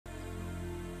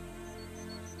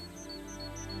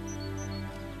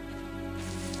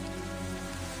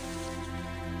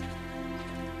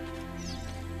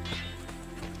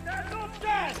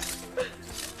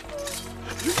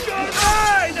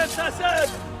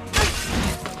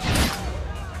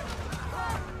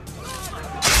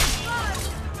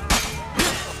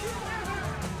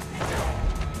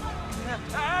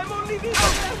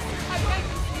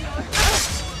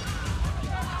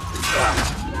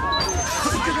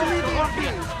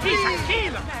He's a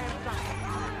killer!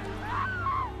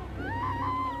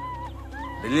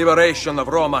 The liberation of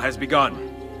Roma has begun.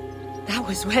 That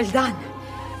was well done.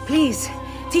 Please,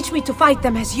 teach me to fight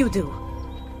them as you do.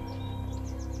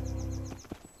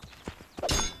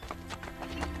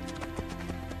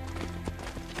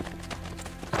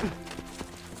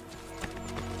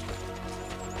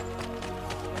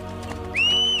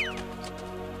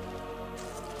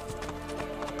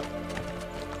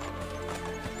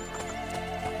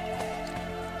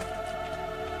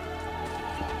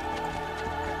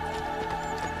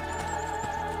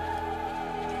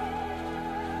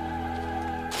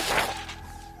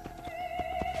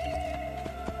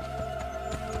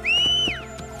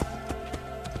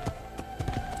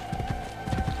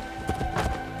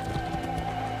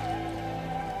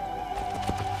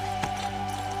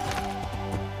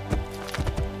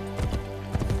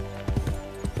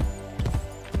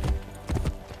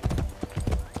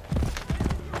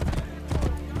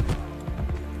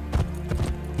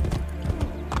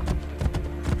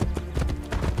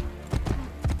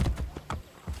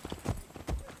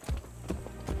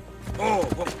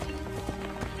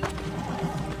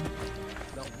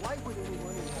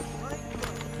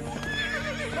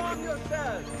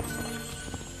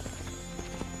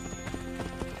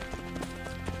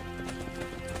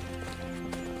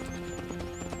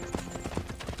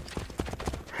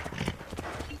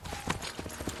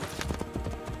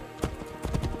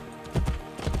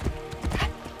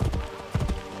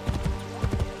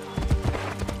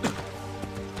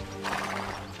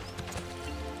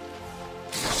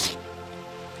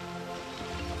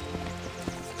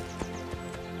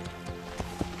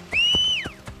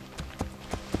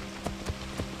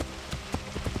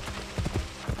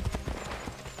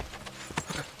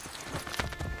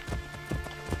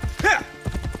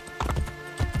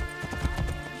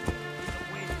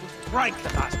 Strike the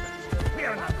bastards! We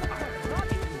are not fired!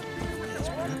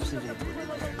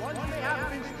 They have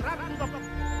been strapped to the...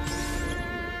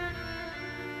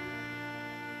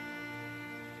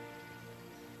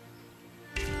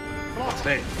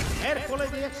 Stay. Carefully,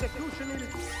 the executioner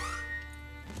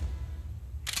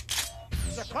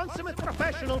is a consummate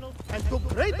professional and took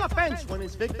great offense when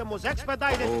his victim was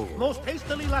expedited most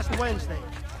hastily last Wednesday.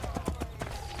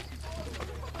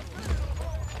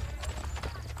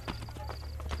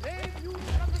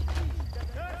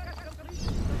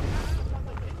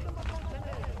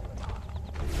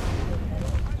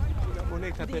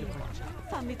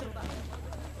 Fammi trovare.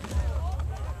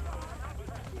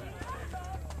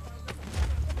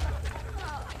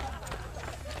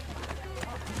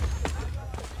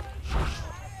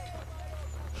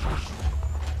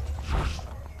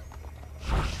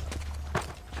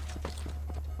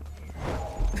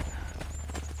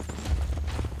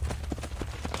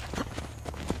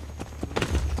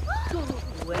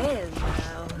 Well,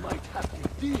 now. Might have to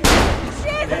deal.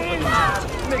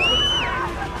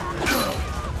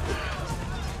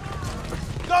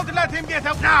 Don't let him get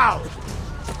out now!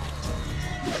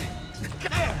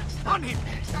 There! On him!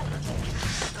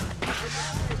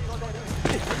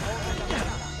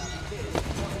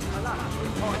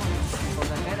 For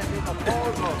the benefit of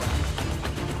all Romans,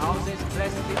 houses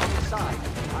presently on the side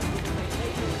are to be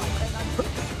maintained by tenants.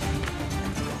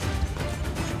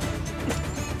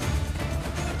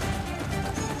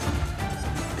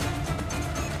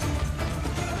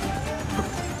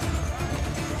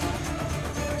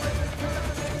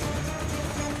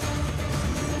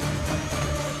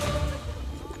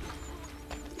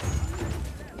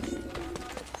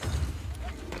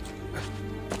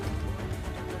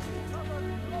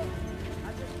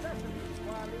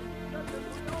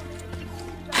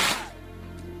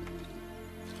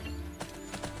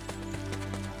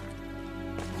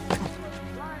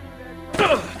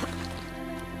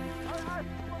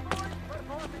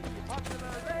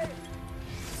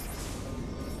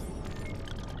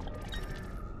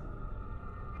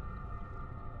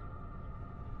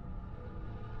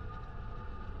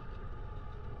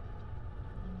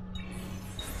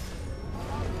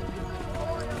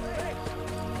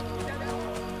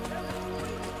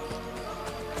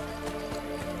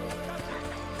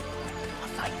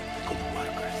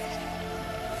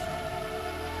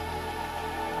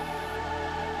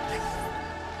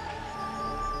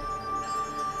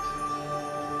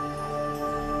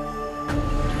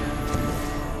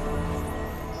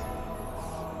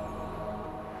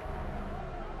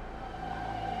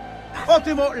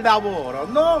 Ottimo lavoro,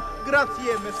 no?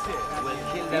 Grazie, messer.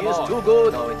 He is too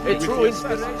good, a true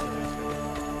inspiration.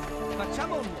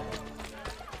 Facciamo un po'.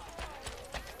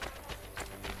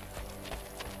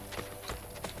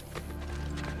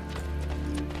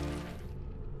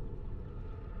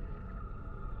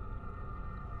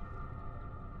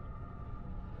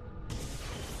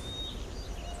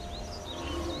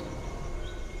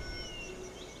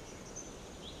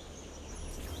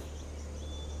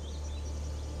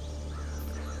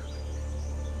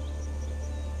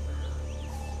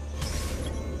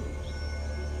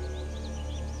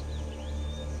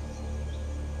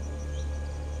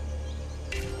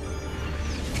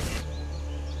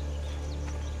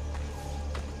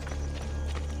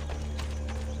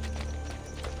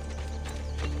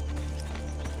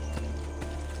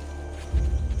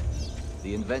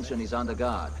 The invention is under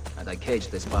guard, and I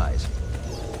caged the spies.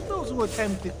 Those who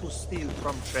attempted to steal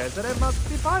from treasury must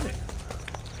be punished.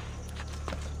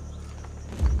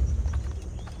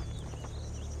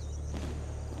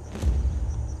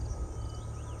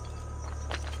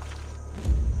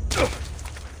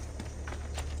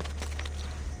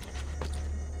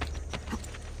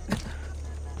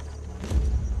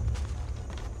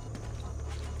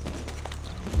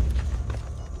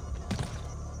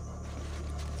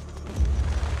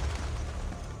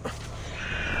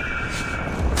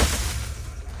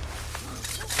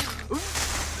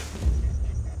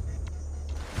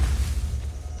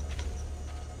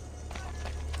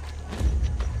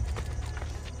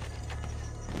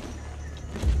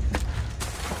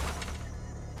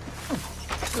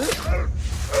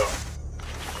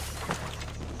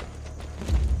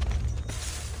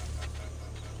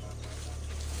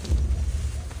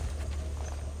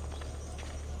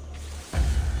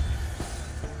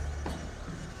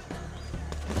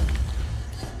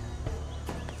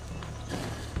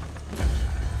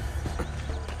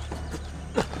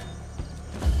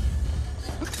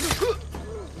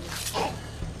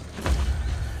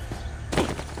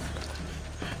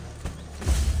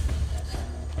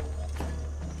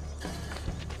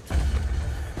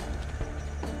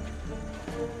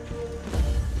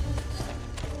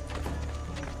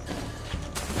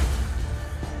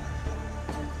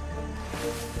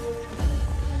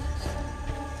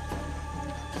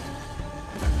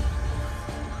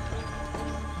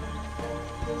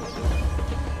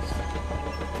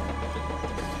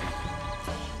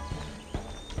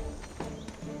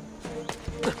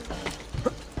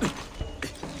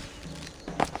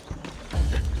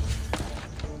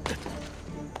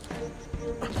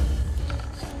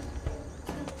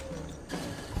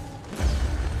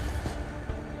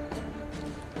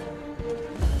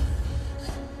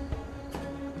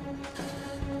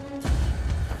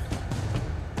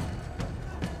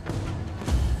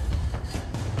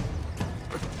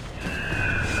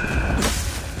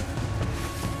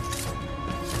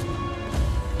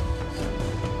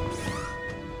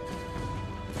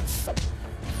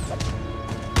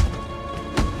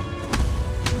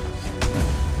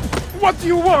 What do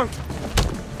you want?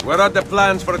 Where are the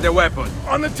plans for the weapon?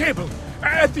 On the table,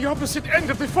 at the opposite end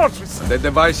of the fortress. The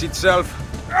device itself?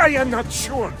 I am not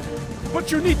sure,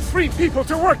 but you need 3 people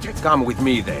to work it. Come with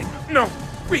me then. No,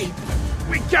 we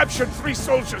captured 3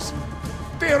 soldiers.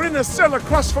 They are in a cell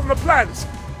across from the plans.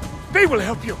 They will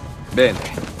help you. Bene.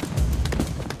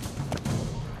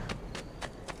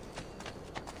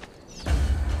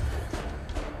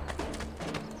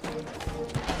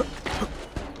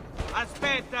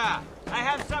 Aspetta! I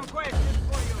have some questions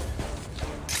for you.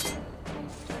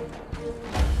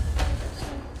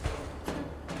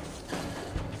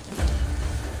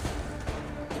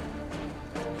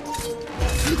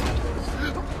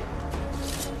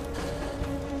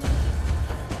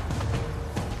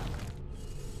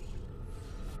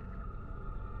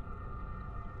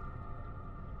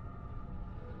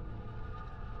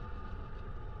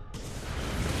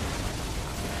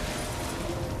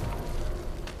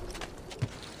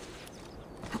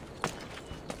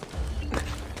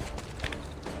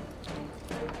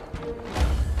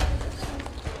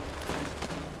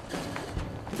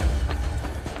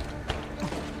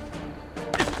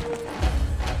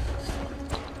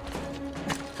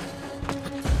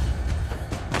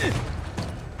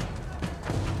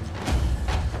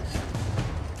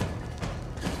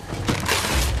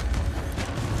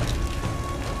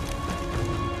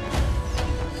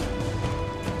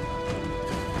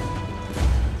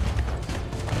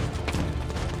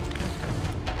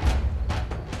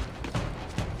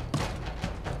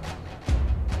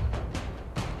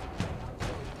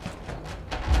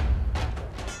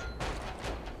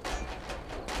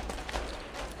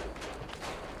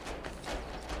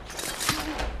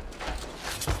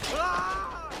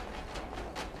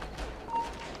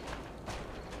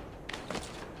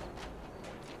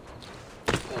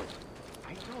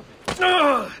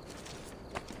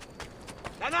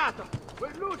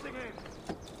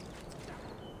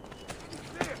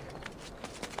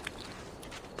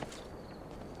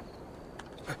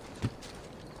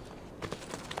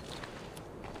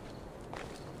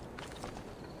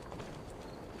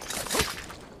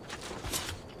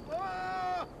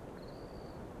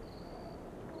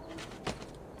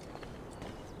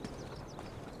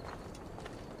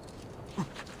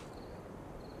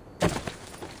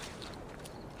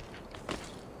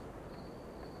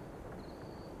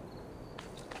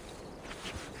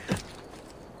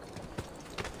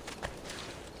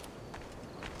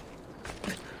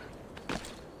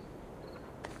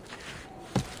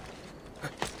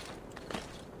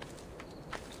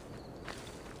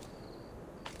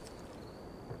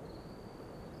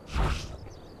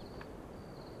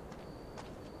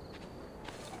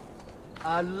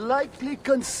 A likely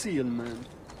concealment.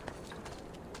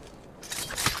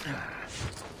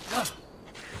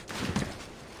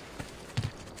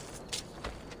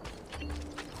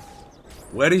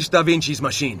 Where is Da Vinci's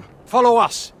machine? Follow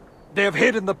us. They have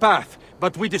hidden the path,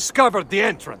 but we discovered the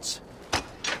entrance.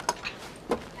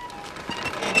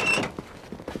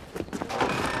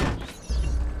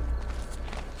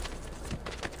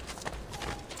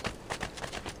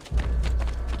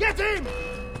 Get in!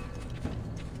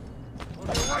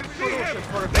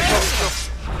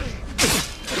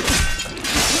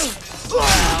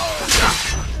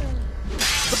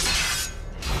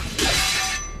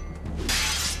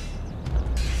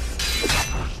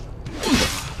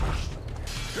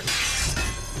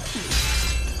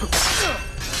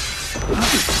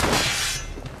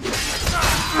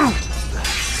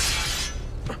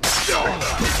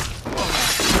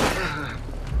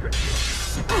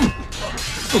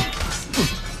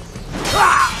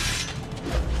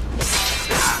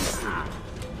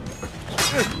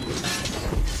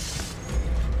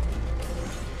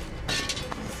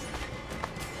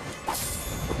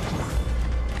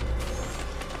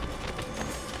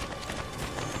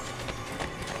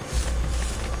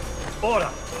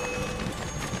 Ora!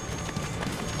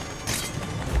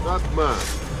 Not man.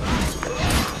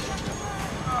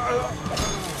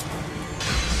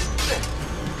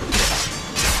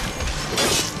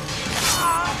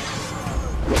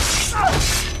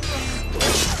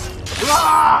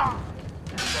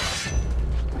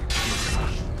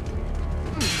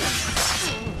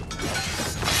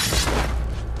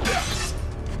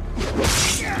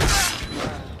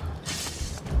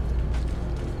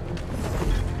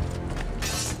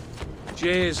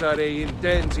 Cesare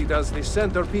intends it as the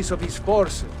centerpiece of his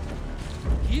forces.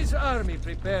 His army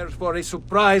prepares for a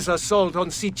surprise assault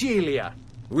on Sicilia.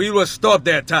 We will stop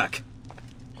the attack.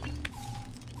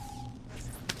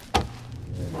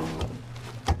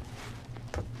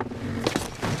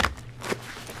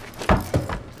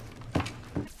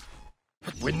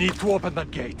 We need to open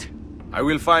that gate. I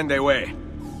will find a way.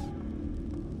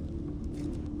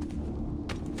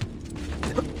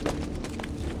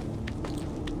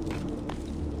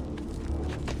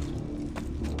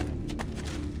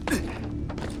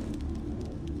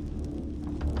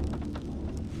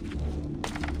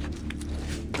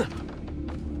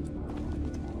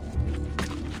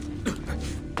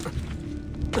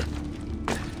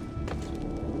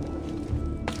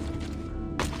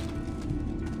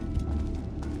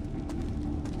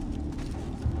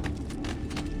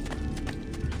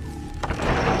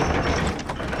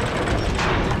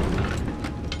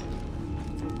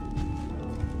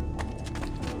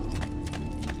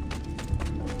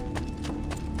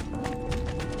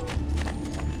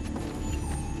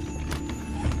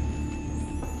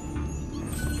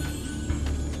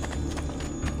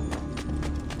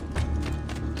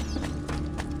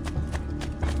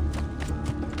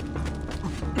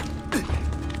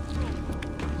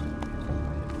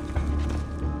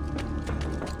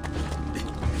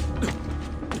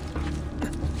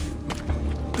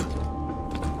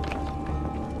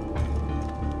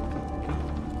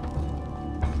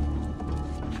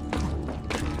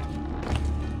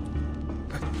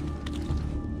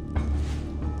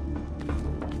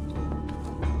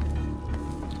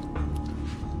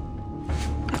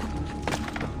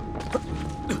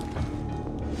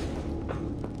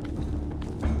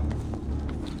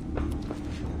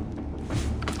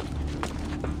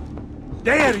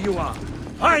 There you are!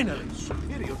 Finally!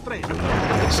 Superior training.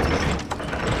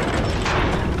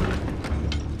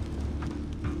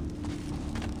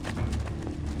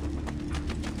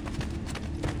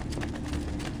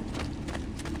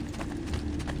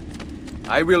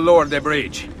 I will lower the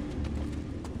bridge.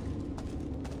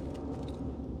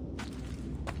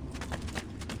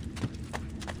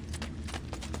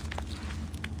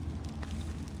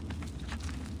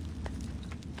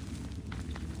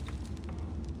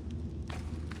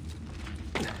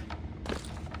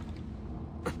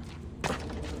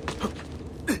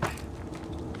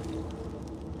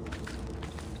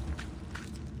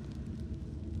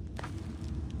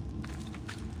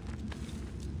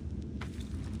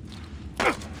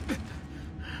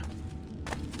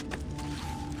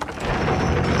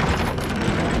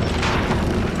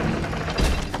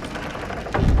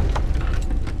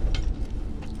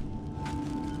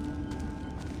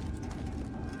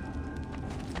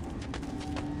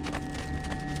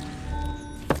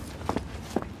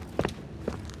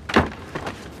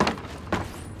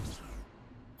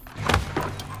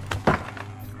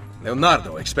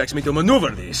 Leonardo expects me to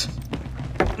maneuver these.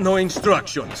 No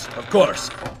instructions, of course.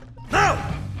 Now!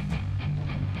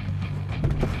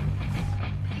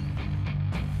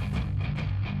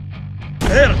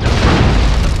 Merda!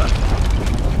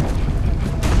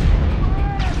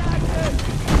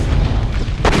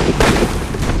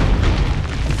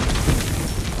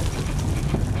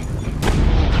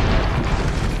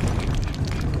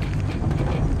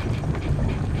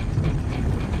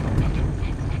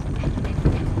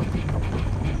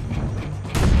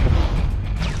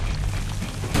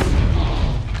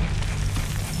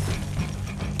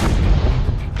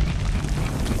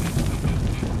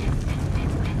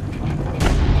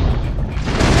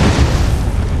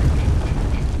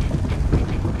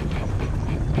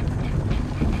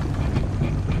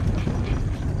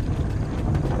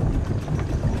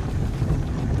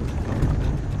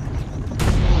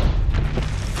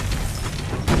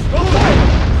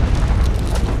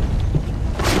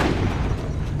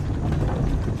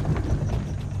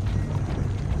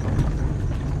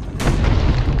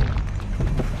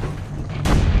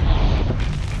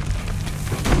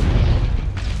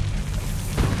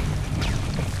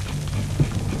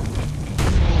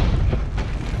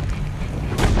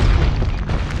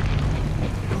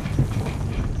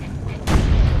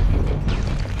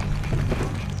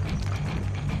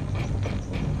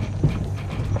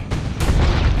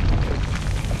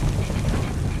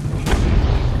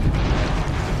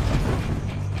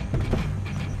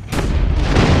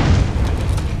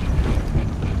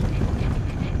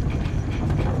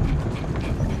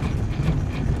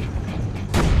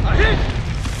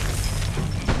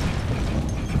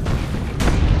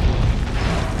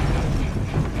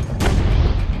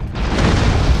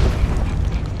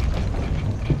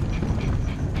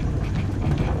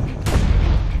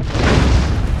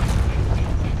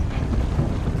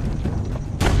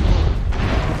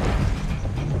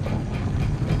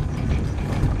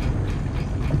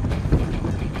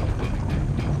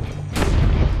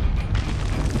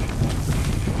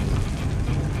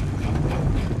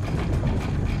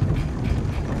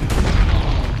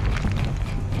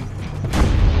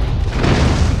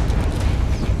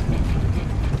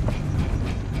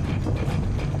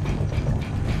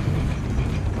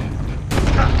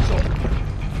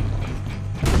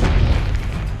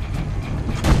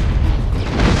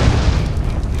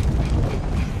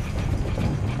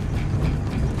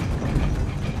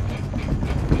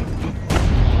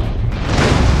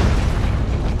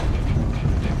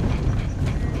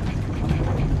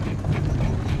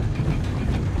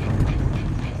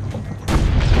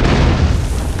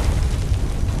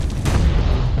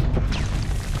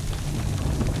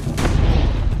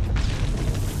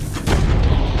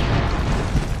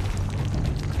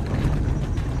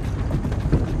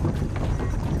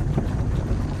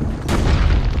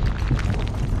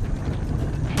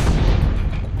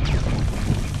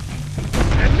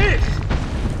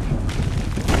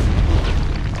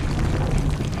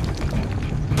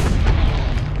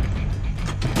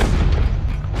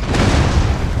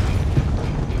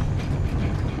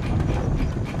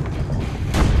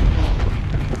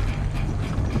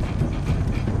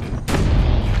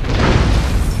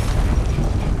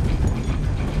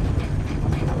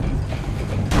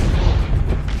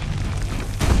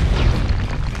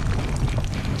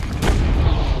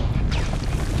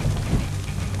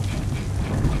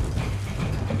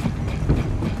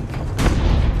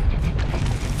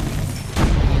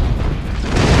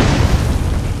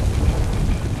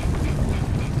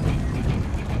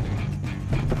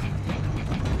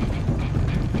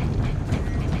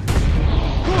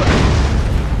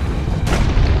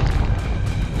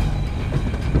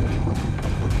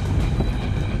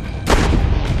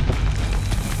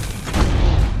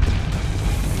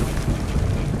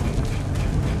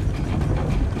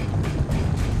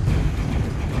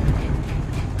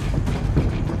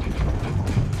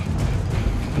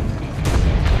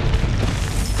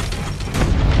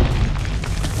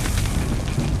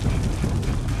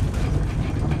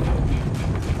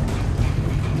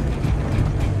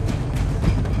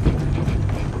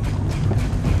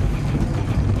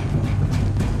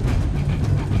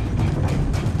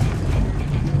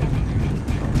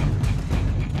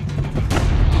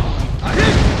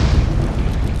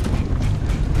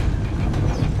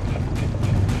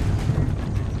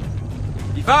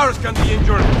 Ours can be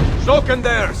injured, so can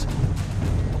theirs.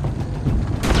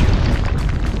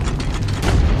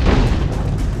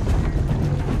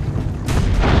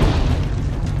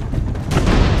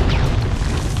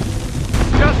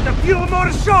 Just a few more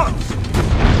shots!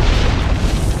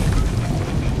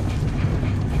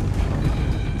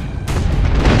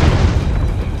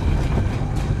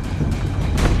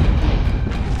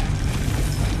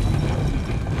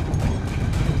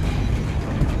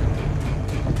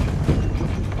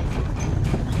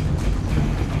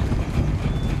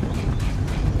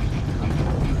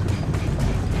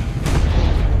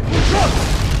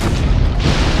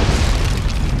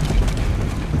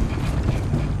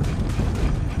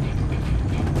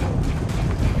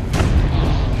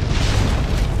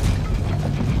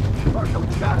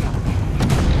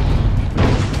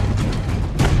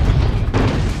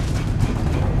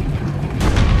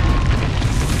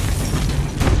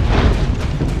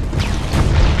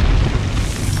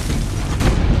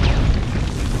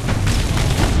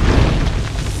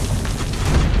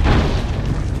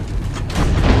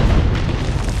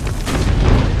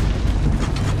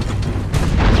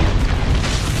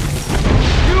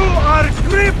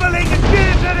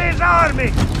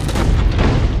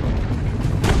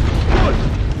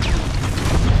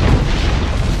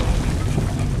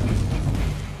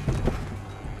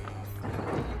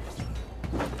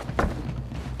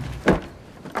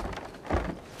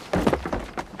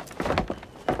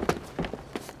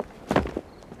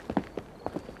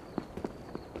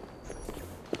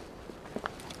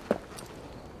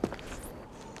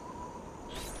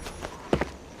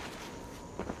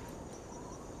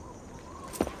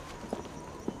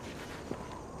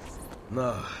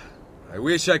 No, I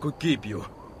wish I could keep you.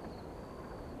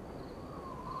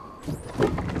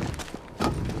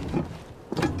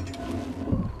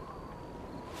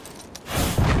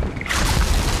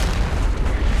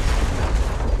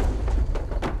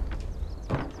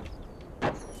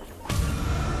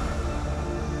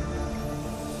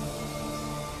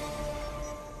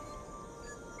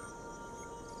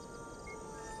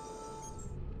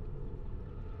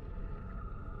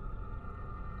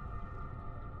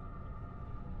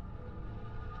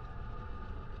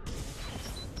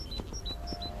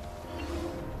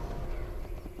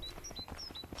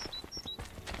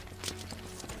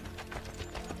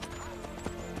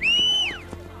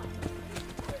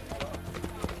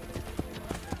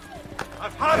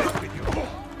 I've had it with you.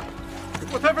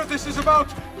 Whatever this is about,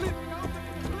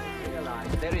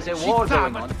 Realize there is a war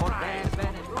going on for their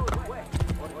benefit.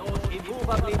 For those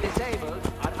immovably disabled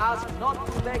are asked not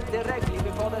to beg directly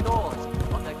before the doors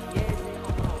on the Chiesa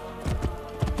of Rome.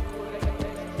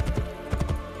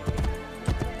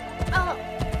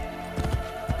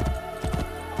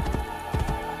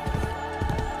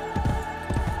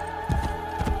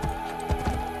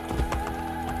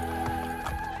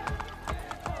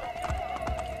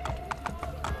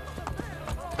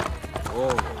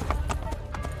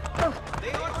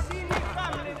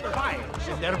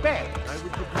 They're bad. I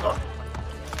would do.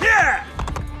 Here!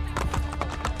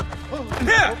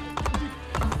 Here!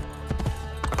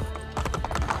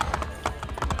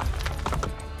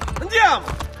 Andiamo!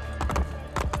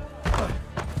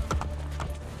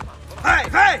 Vai,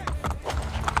 vai!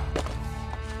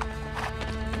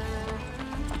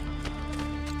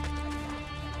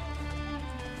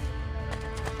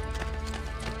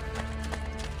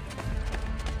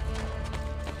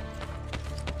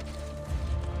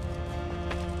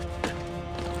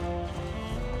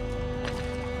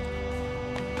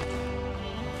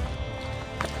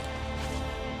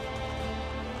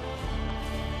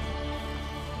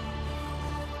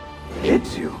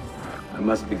 It's you. I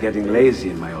must be getting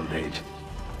lazy in my old age.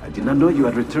 I did not know you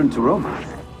had returned to Roma.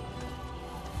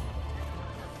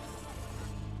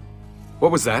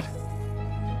 What was that?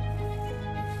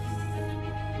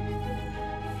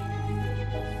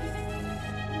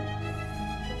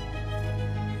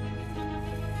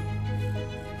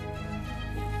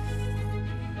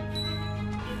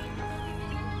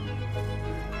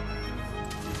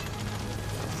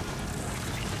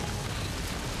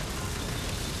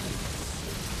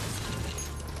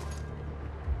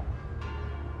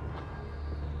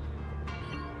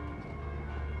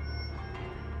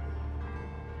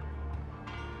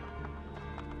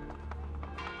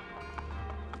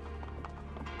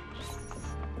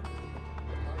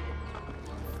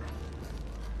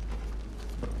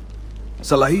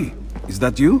 Salahi, is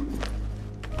that you?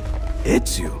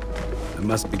 It's you. I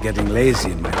must be getting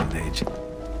lazy in my old age.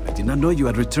 I did not know you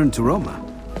had returned to Roma.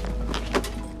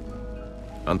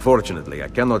 Unfortunately, I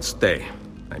cannot stay.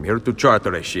 I'm here to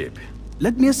charter a ship.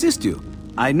 Let me assist you.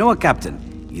 I know a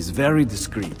captain. He's very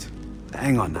discreet.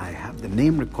 Hang on, I have the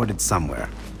name recorded somewhere.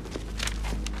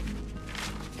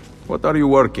 What are you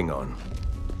working on?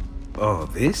 Oh,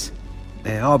 this?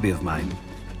 A hobby of mine.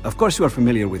 Of course you are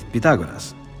familiar with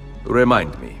Pythagoras.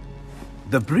 Remind me.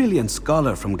 The brilliant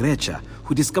scholar from Grecia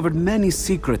who discovered many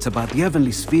secrets about the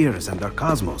heavenly spheres and our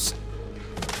cosmos.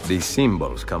 These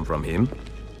symbols come from him?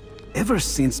 Ever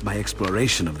since my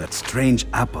exploration of that strange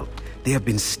apple, they have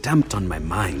been stamped on my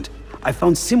mind. I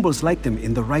found symbols like them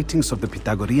in the writings of the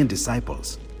Pythagorean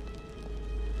disciples.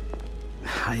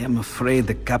 I am afraid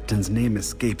the captain's name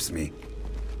escapes me.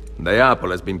 The apple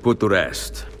has been put to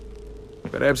rest.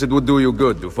 Perhaps it would do you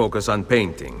good to focus on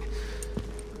painting.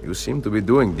 You seem to be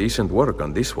doing decent work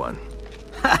on this one.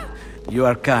 Ha! You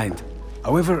are kind.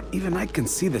 However, even I can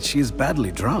see that she is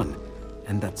badly drawn.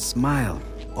 And that smile,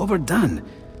 overdone,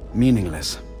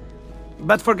 meaningless.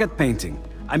 But forget painting.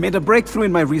 I made a breakthrough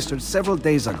in my research several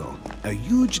days ago. A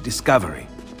huge discovery.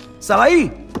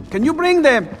 Salahi, can you bring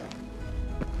them?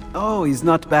 Oh, he's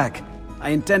not back. I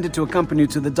intended to accompany you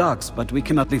to the docks, but we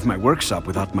cannot leave my workshop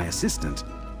without my assistant.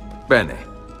 Bene.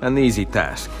 An easy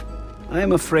task. I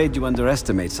am afraid you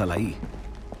underestimate Salahi.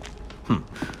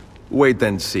 Wait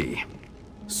and see.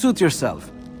 Suit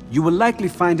yourself. You will likely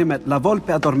find him at La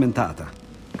Volpe Addormentata.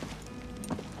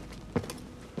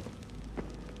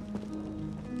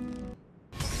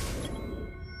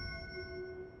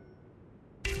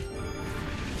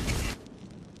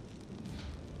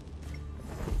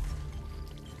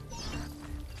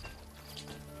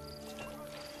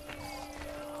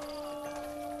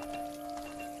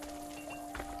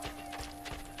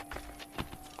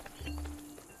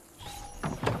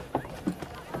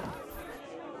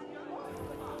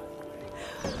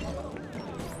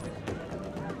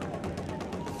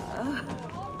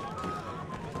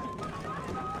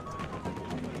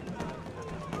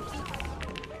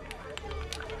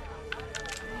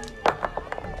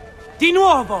 Di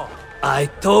nuovo! I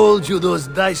told you those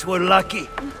dice were lucky.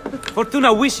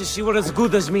 Fortuna wishes she were as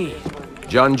good as me.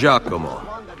 Gian Giacomo.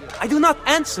 I do not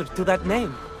answer to that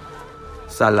name.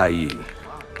 Salahi.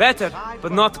 Better,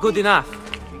 but not good enough.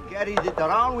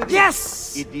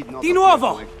 Yes! Di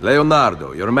nuovo!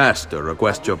 Leonardo, your master,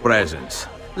 requests your presence.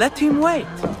 Let him wait.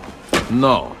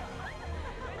 No.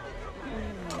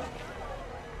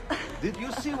 Did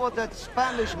you see what that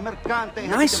Spanish mercante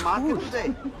had Nice in the market food.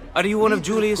 today? Are you one of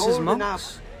Julius's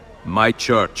monks? My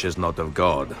church is not of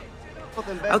God.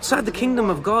 Outside the kingdom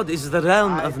of God is the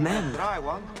realm of men.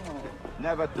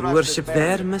 You worship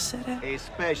there, Messere?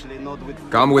 Especially not with...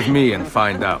 Come with me and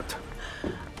find out.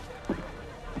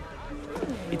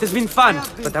 It has been fun,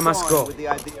 but I must go.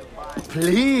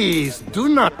 Please, do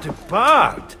not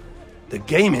depart. The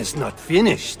game is not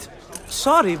finished.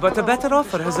 Sorry, but a better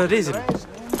offer has arisen.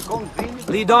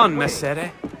 Lead on,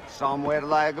 Messere. Somewhere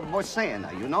like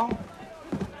Bolsena, you know?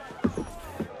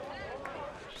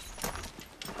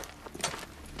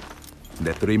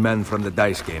 The 3 men from the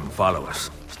dice game follow us.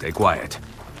 Stay quiet.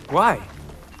 Why?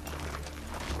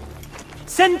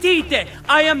 Sentite!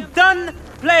 I am done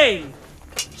playing!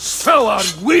 So are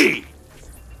we!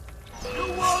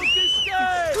 You won't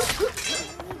escape!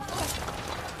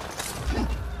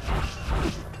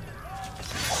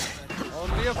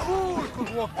 Only a fool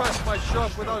could walk past my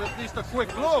shop without at least a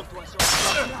quick look.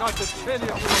 Not to tell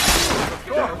you.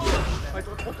 I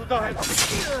don't want to die.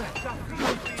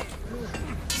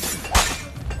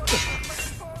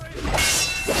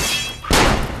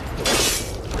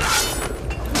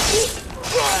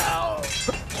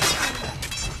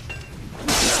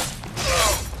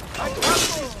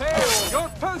 Your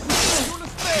person is full of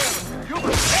spare. You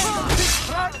will never be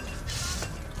trapped.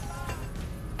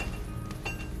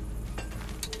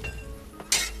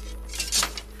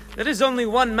 There is only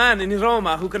one man in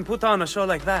Roma who can put on a show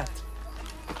like that.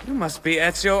 You must be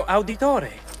Ezio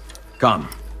Auditore. Come.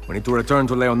 We need to return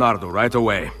to Leonardo right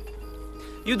away.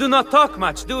 You do not talk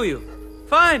much, do you?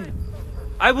 Fine.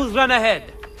 I will run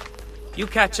ahead. You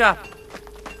catch up.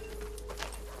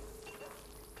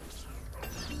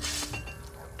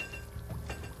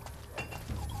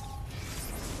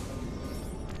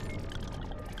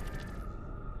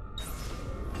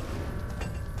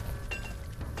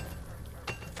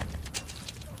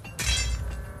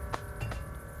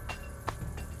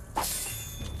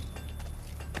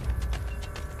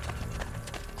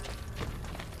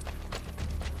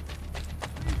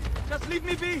 Just leave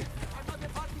me be!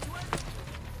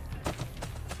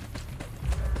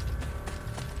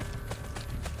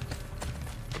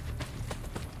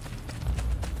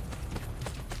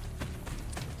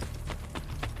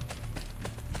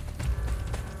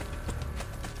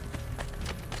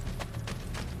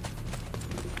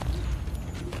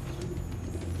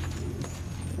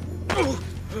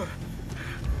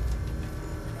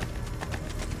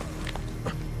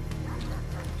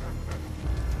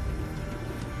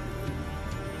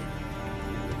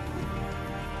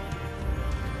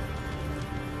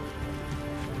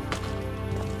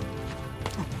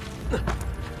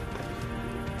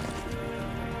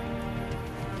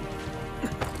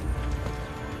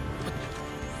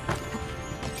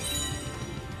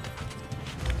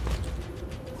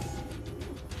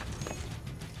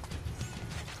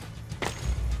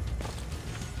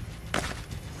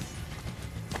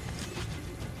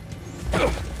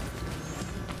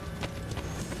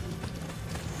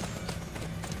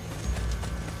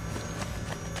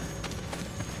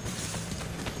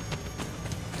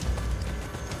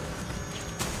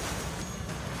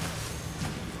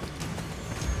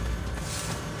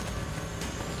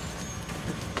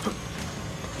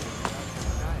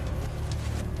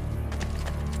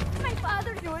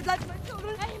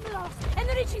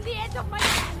 nearing the end of my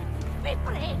life. Vi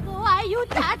prego,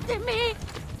 aiutatemi!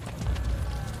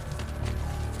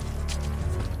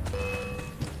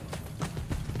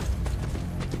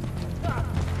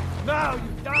 Now you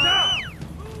die!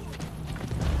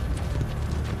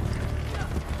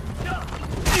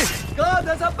 God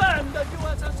has abandoned you,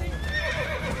 assassin!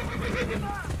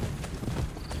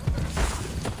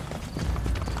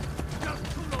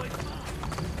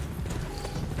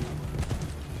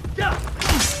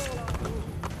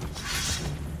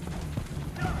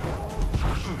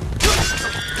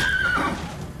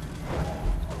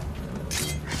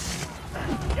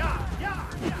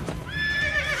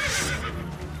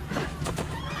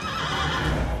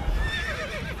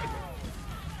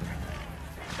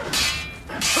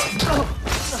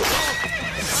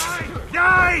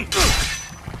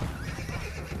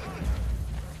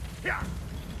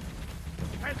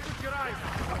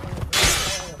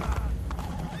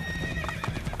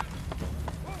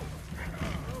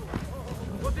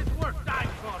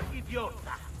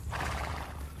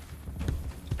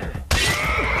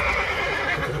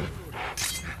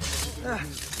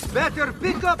 Better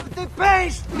pick up the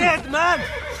pace, dead man!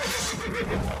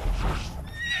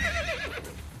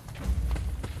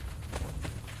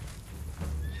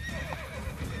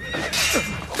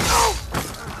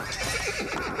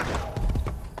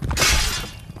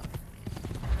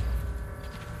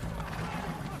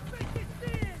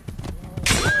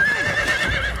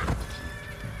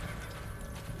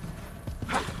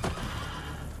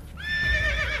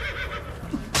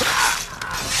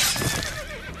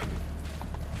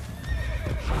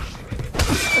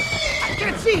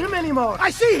 I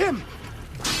see him!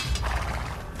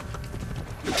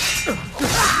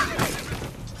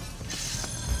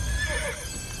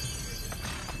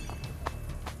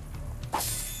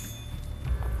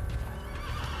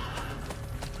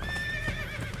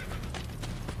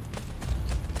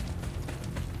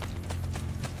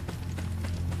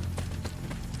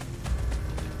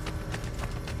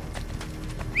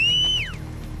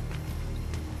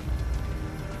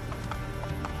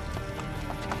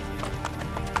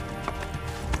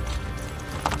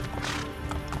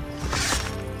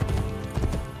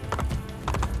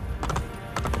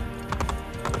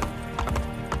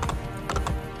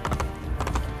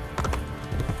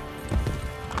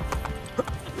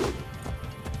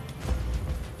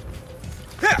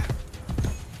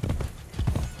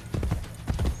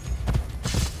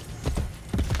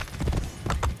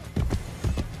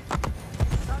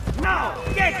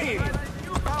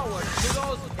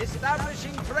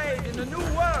 Establishing trade in the new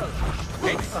world.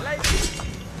 Enslaving.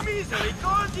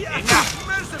 Misericordia.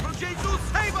 Merciful Jesus,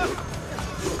 save us.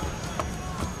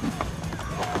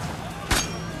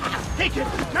 Take it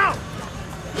now.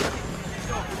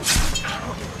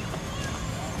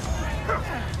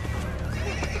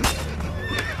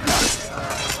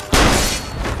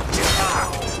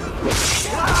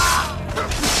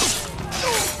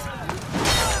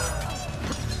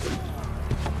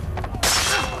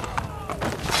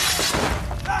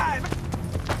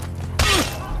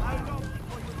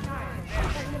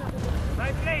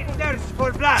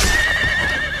 For blood!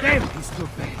 Damn, he's too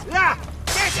fast. Yeah!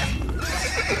 Get him!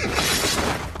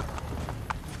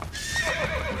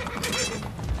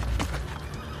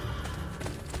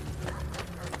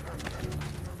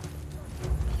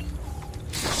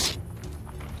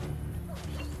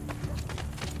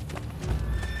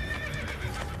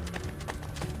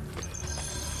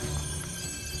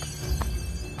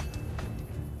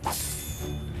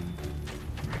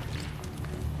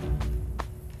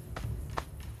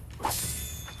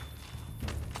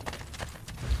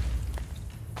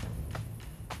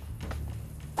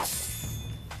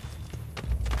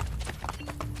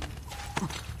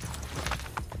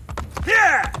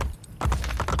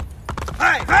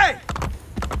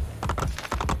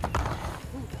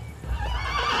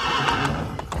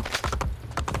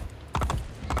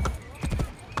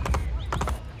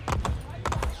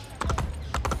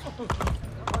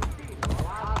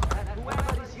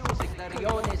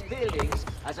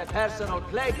 As a personal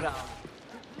playground.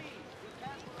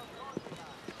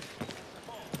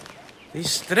 These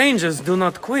strangers do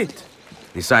not quit.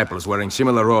 Disciples wearing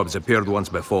similar robes appeared once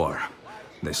before.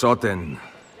 They sought an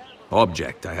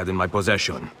object I had in my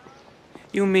possession.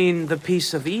 You mean the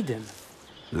piece of Eden?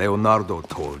 Leonardo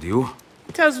told you?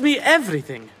 He tells me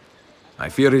everything. I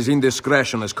fear his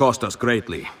indiscretion has cost us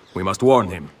greatly. We must warn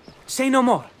him. Say no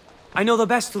more. I know the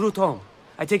best route home.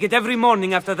 I take it every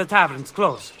morning after the taverns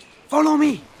close. Follow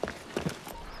me!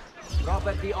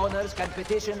 Property owners can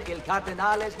petition Il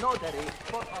Cardinale's notary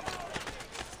for...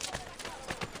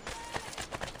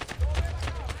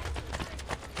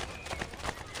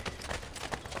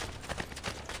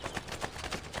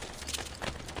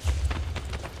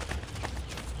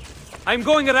 I'm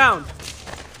going around.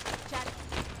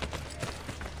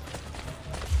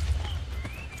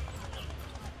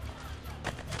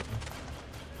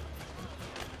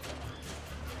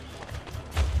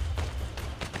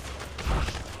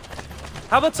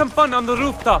 How about some fun on the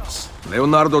rooftops?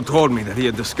 Leonardo told me that he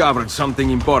had discovered something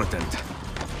important.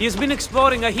 He has been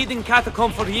exploring a hidden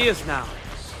catacomb for years now.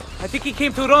 I think he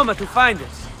came to Roma to find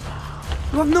us.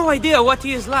 You have no idea what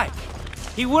he is like.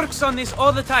 He works on this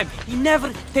all the time. He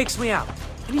never takes me out.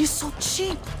 And he's so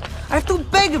cheap. I have to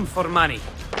beg him for money.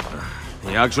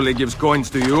 He actually gives coins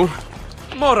to you?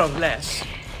 More or less.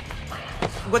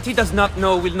 What he does not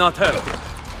know will not hurt him.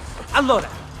 Allora,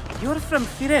 you're from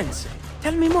Firenze.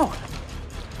 Tell me more.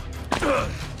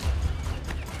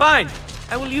 Fine.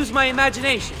 I will use my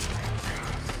imagination.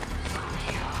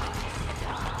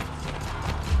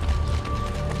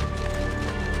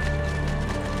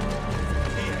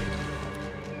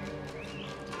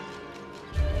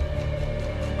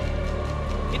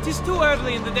 It is too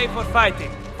early in the day for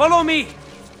fighting. Follow me!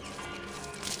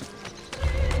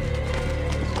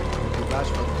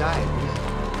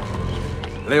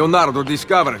 Leonardo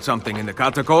discovered something in the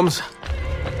catacombs?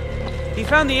 He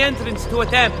found the entrance to a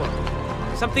temple.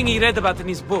 Something he read about in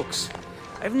his books.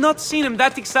 I've not seen him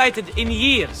that excited in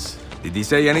years. Did he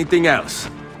say anything else?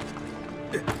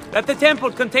 That the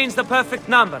temple contains the perfect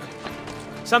number.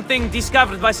 Something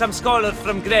discovered by some scholar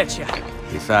from Grecia.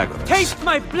 Pythagoras. Taste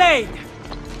my blade!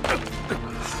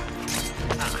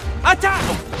 Attack!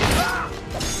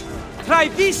 Try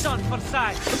Bison for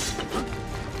size.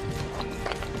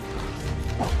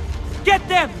 Get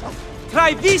them!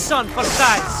 Try Bison for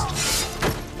size.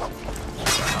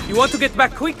 You want to get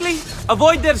back quickly?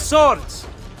 Avoid their swords.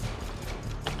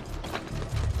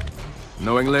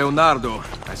 Knowing Leonardo,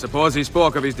 I suppose he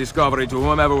spoke of his discovery to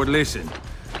whomever would listen.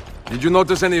 Did you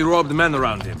notice any robed men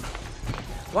around him?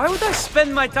 Why would I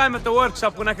spend my time at the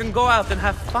workshop when I can go out and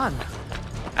have fun?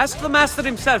 Ask the master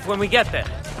himself when we get there.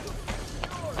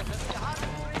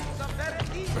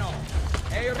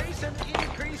 A recent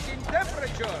increase in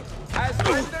temperature has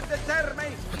rendered the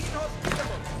terrain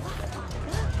inhospitable.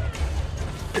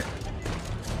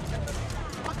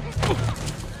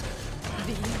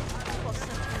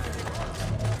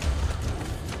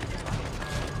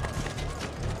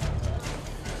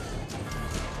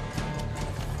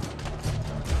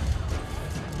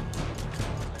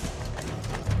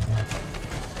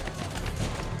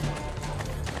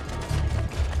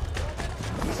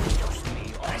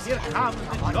 Here comes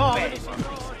the joy.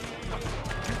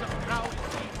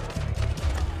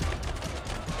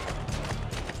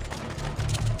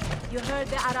 You heard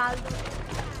the Araldo?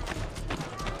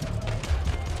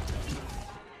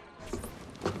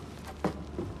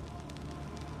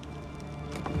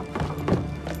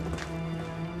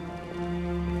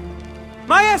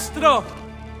 Maestro!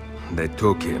 They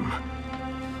took him.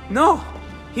 No!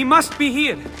 He must be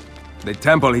here! The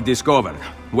temple he discovered.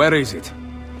 Where is it?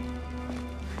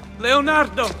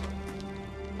 Leonardo!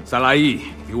 Salai,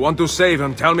 if you want to save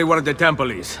him, tell me where the temple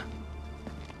is.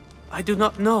 I do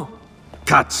not know.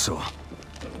 Cazzo!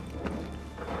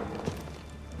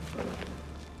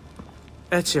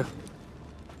 Ezio.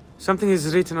 Something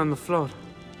is written on the floor.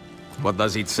 What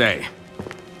does it say?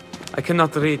 I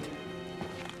cannot read.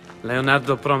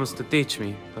 Leonardo promised to teach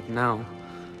me, but now...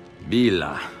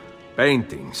 Villa.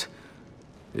 Paintings.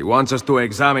 He wants us to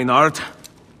examine art?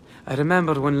 I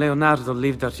remember when Leonardo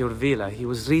lived at your villa, he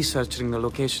was researching the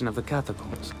location of the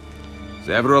catacombs.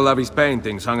 Several of his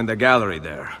paintings hung in the gallery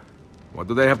there. What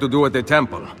do they have to do with the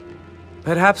temple?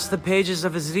 Perhaps the pages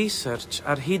of his research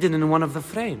are hidden in one of the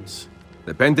frames.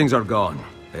 The paintings are gone.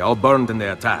 They all burned in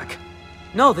the attack.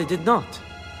 No, they did not.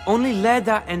 Only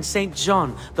Leda and St.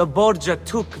 John, the Borgia,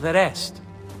 took the rest.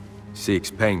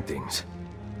 6 paintings.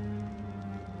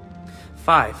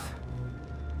 5.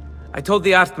 I told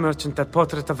the art merchant that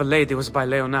Portrait of a Lady was by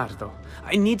Leonardo.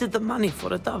 I needed the money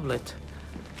for a doublet.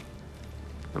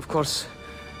 Of course,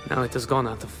 now it has gone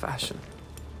out of fashion.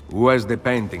 Who has the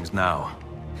paintings now?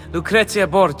 Lucrezia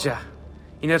Borgia,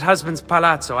 in her husband's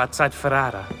palazzo outside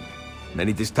Ferrara. Then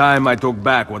it is time I took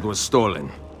back what was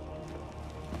stolen.